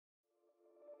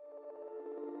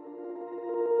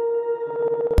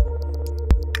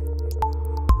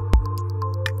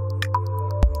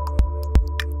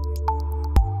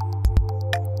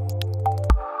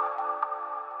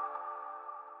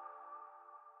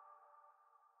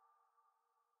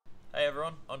Hey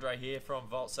everyone, Andre here from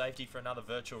Vault Safety for another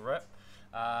virtual rep.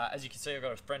 As you can see, I've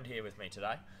got a friend here with me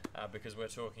today because we're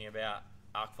talking about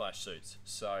arc flash suits.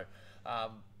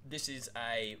 This is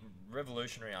a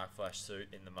revolutionary arc flash suit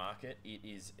in the market. It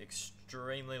is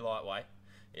extremely lightweight.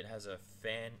 It has a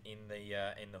fan in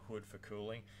the hood for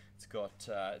cooling. It's got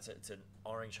it's an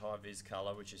orange high vis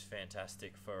color, which is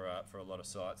fantastic for a lot of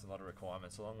sites, a lot of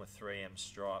requirements, along with 3M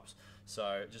stripes.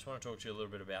 So just want to talk to you a little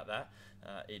bit about that.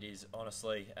 It is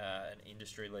honestly an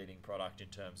industry-leading product in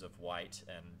terms of weight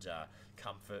and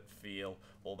comfort, feel,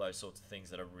 all those sorts of things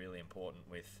that are really important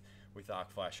with arc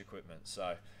flash equipment.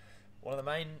 So one of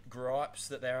the main gripes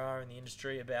that there are in the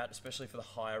industry about, especially for the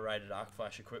higher rated arc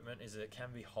flash equipment, is that it can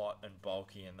be hot and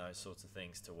bulky and those sorts of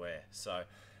things to wear. So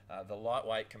the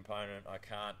lightweight component, I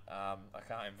can't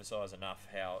emphasize enough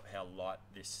how light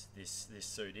this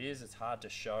suit is. It's hard to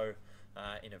show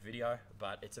in a video,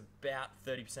 but it's about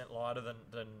 30% lighter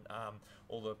than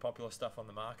all the popular stuff on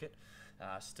the market.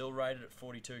 Still rated at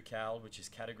 42 cal, which is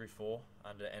category 4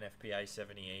 under NFPA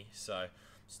 70E, so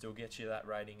still gets you that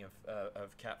rating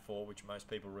of Cat 4, which most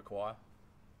people require.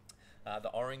 The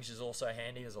orange is also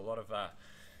handy. There's a lot of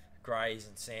greys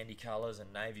and sandy colours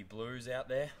and navy blues out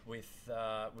there with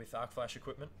arc flash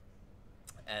equipment,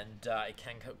 and it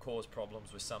can cause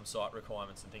problems with some site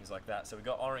requirements and things like that. So we've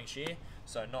got orange here,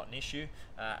 so not an issue,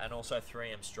 and also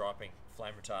 3M striping,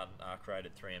 flame retardant arc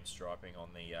rated 3M striping on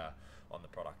the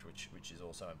product, which is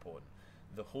also important.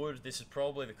 The hood, this is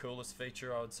probably the coolest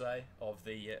feature, I would say, of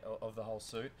the whole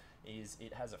suit, is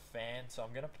it has a fan. So I'm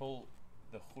going to pull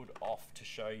the hood off to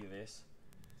show you this.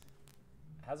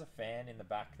 It has a fan in the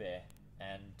back there,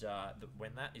 and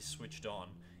when that is switched on,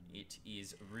 it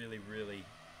is really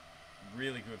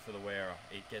good for the wearer.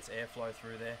 It gets airflow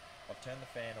through there. I've turned the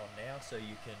fan on now, so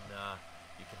you can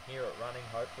hear it running.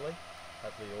 Hopefully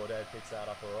the audio picks that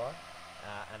up alright,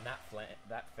 and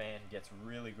that fan gets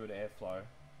really good airflow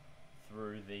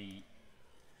through the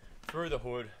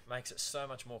hood, makes it so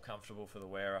much more comfortable for the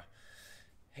wearer.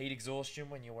 Heat exhaustion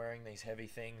when you're wearing these heavy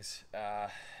things,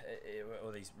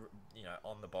 or these,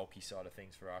 on the bulky side of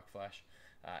things for arc flash.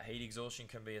 Heat exhaustion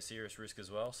can be a serious risk as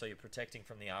well. So you're protecting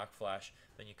from the arc flash,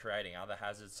 then you're creating other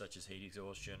hazards such as heat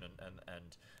exhaustion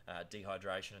and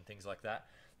dehydration and things like that.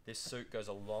 This suit goes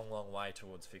a long way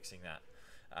towards fixing that.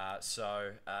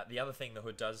 The other thing the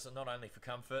hood does, not only for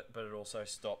comfort, but it also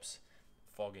stops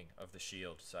fogging of the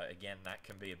shield. So again, that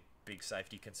can be a big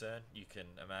safety concern. You can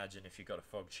imagine if you've got a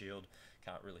fogged shield,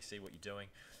 can't really see what you're doing,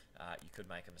 you could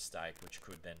make a mistake which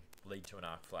could then lead to an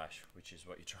arc flash, which is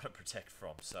what you're trying to protect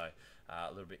from. So a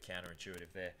little bit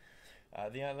counterintuitive there.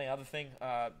 The only other thing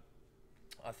I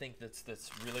think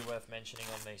that's really worth mentioning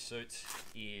on these suits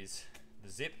is the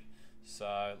zip. So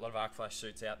a lot of arc flash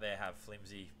suits out there have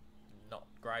flimsy, not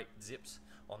great zips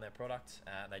on their product,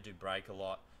 and they do break a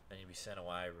lot. Then you'll be sent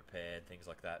away, repaired, things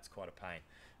like that. It's quite a pain.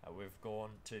 We've gone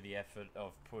to the effort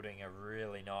of putting a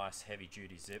really nice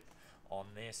heavy-duty zip on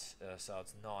this, so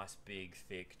it's nice, big,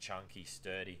 thick, chunky,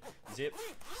 sturdy zip.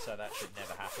 So that should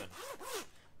never happen.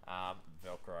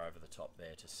 Velcro over the top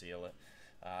there to seal it.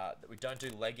 We don't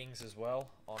do leggings as well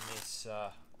on this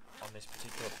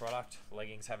particular product.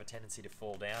 Leggings have a tendency to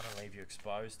fall down and leave you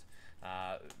exposed,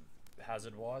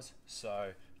 hazard-wise.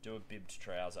 So do a bibbed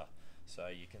trouser. So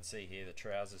you can see here the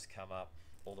trousers come up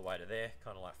all the way to there,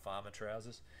 kind of like farmer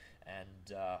trousers, and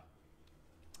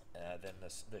then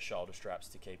the shoulder straps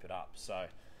to keep it up. So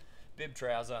bib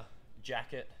trouser,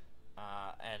 jacket,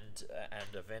 and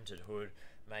a vented hood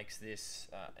makes this,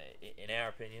 in our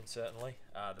opinion, certainly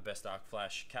the best arc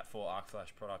flash, Cat 4 arc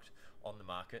flash product on the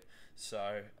market.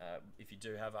 So if you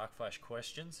do have arc flash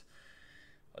questions,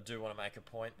 I do want to make a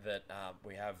point that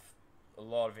we have a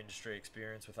lot of industry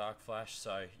experience with arc flash,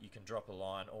 so you can drop a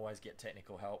line, always get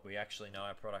technical help. We actually know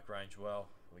our product range well.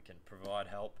 We can provide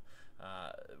help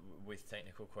with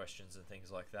technical questions and things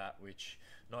like that, which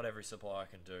not every supplier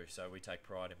can do, so we take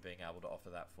pride in being able to offer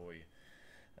that for you.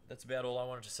 That's about all I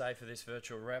wanted to say for this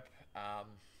virtual rep.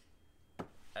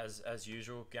 As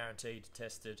usual, guaranteed,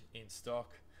 tested, in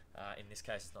stock. In this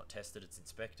case, it's not tested, it's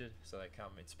inspected, so they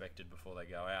come inspected before they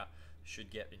go out.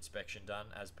 Should get inspection done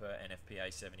as per NFPA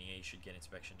 70E, should get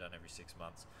inspection done every 6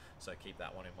 months, so keep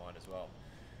that one in mind as well.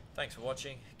 Thanks for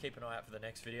watching. Keep an eye out for the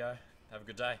next video. Have a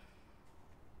good day.